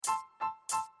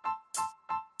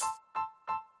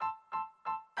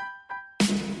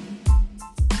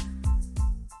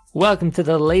Welcome to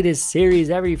the latest series.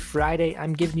 Every Friday,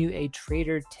 I'm giving you a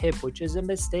trader tip, which is a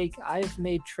mistake I've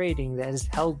made trading that has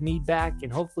held me back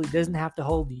and hopefully doesn't have to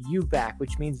hold you back,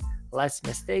 which means less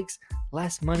mistakes,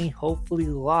 less money, hopefully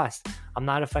lost. I'm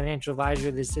not a financial advisor.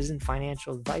 This isn't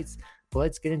financial advice, but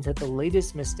let's get into the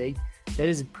latest mistake that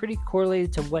is pretty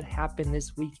correlated to what happened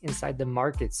this week inside the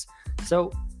markets. So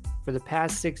for the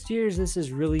past 6 years, this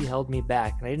has really held me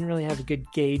back, and I didn't really have a good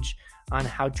gauge on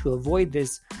how to avoid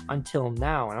this until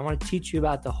now. And I want to teach you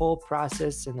about the whole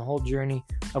process and the whole journey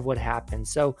of what happened.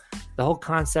 So the whole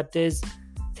concept is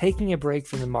taking a break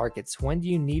from the markets. When do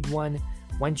you need one?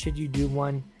 When should you do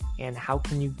one? And how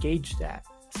can you gauge that?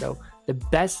 So the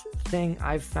best thing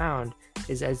I've found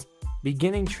is, as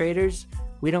beginning traders,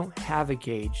 we don't have a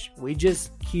gauge. We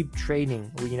just keep trading.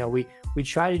 We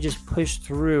try to just push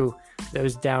through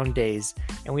those down days,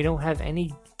 and we don't have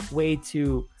any way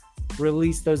to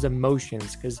release those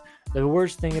emotions, because the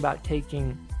worst thing about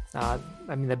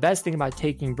the best thing about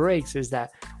taking breaks is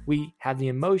that we have the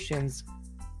emotions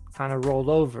kind of rolled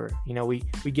over.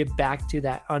 We get back to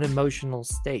that unemotional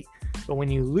state. But when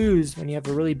you lose, when you have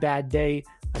a really bad day,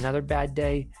 another bad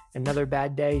day, another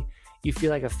bad day, you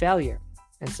feel like a failure.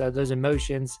 And so those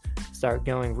emotions start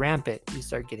going rampant. You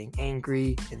start getting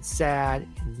angry and sad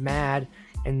and mad,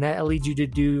 and that leads you to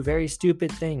do very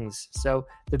stupid things. So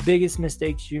the biggest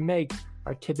mistakes you make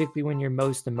are typically when you're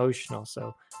most emotional.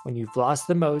 So when you've lost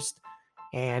the most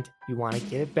and you want to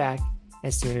get it back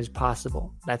as soon as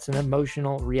possible. That's an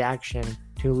emotional reaction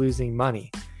to losing money.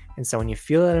 And so when you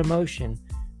feel that emotion,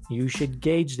 you should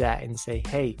gauge that and say,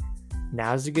 hey,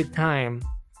 now's a good time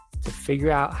to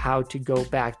figure out how to go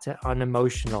back to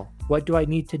unemotional. What do I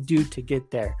need to do to get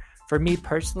there? For me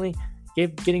personally,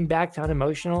 getting back to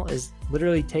unemotional is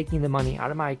literally taking the money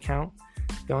out of my account,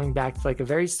 going back to like a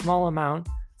very small amount.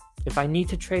 If I need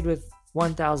to trade with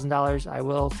 $1,000, I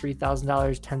will.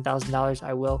 $3,000, $10,000,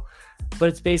 I will. But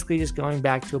it's basically just going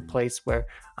back to a place where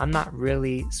I'm not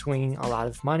really swinging a lot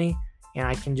of money, and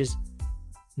I can just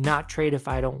not trade if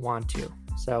I don't want to.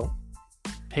 So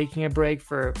taking a break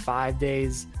for 5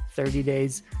 days, 30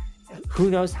 days, who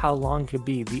knows how long it could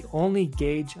be. The only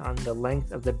gauge on the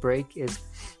length of the break is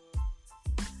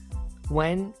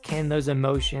when can those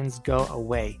emotions go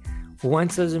away.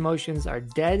 Once those emotions are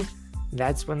dead,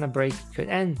 that's when the break could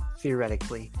end,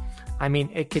 theoretically. I mean,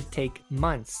 it could take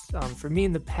months. For me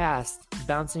in the past,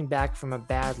 bouncing back from a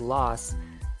bad loss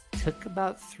took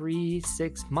about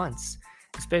 3-6 months,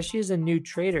 especially as a new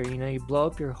trader. You blow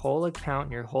up your whole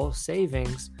account, your whole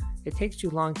savings. It takes you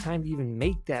a long time to even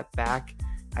make that back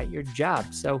at your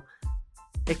job. So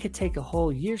it could take a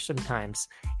whole year sometimes,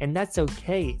 and that's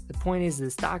okay. The point is, the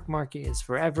stock market is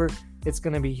forever. It's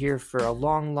going to be here for a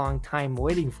long, long time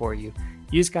waiting for you.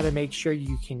 You just got to make sure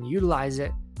you can utilize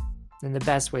it in the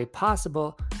best way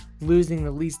possible, losing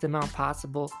the least amount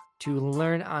possible to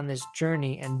learn on this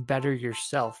journey and better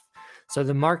yourself. So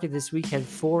the market this week had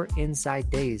 4 inside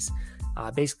days.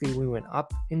 Basically, we went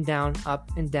up and down,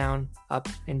 up and down, up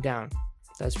and down.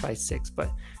 That's probably 6,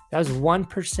 but that was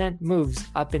 1% moves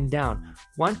up and down.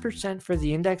 1% for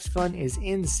the index fund is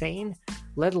insane,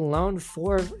 let alone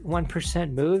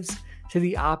 1% moves to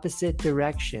the opposite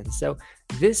direction. So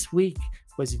this week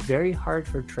was very hard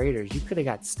for traders. You could have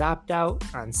got stopped out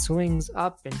on swings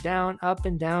up and down,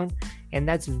 and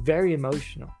that's very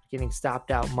emotional, getting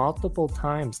stopped out multiple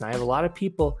times. And I have a lot of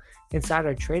people inside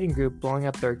our trading group blowing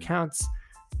up their accounts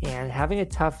and having a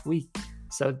tough week.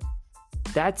 So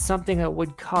that's something that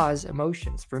would cause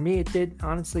emotions. For me, it did,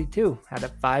 honestly, too. Had a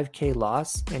 5K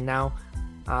loss, and now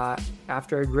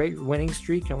after a great winning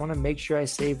streak, I want to make sure I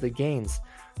save the gains.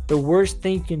 The worst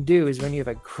thing you can do is when you have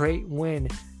a great win,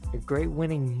 a great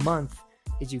winning month,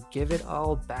 is you give it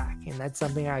all back. And that's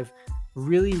something I've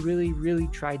really, really, really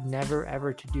tried never,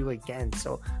 ever to do again.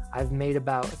 So I've made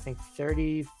about, I think,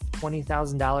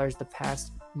 $20,000 the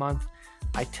past month.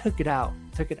 I took it out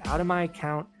of my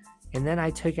account, and then I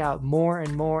took out more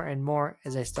and more and more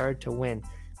as I started to win,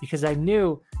 because I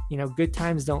knew, good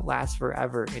times don't last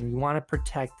forever, and you want to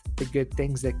protect the good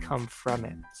things that come from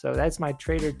it. So that's my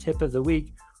trader tip of the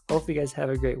week. Hopefully you guys have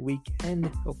a great weekend.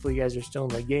 Hopefully you guys are still in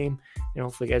the game, and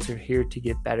hopefully you guys are here to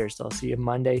get better. So I'll see you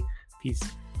Monday. Peace.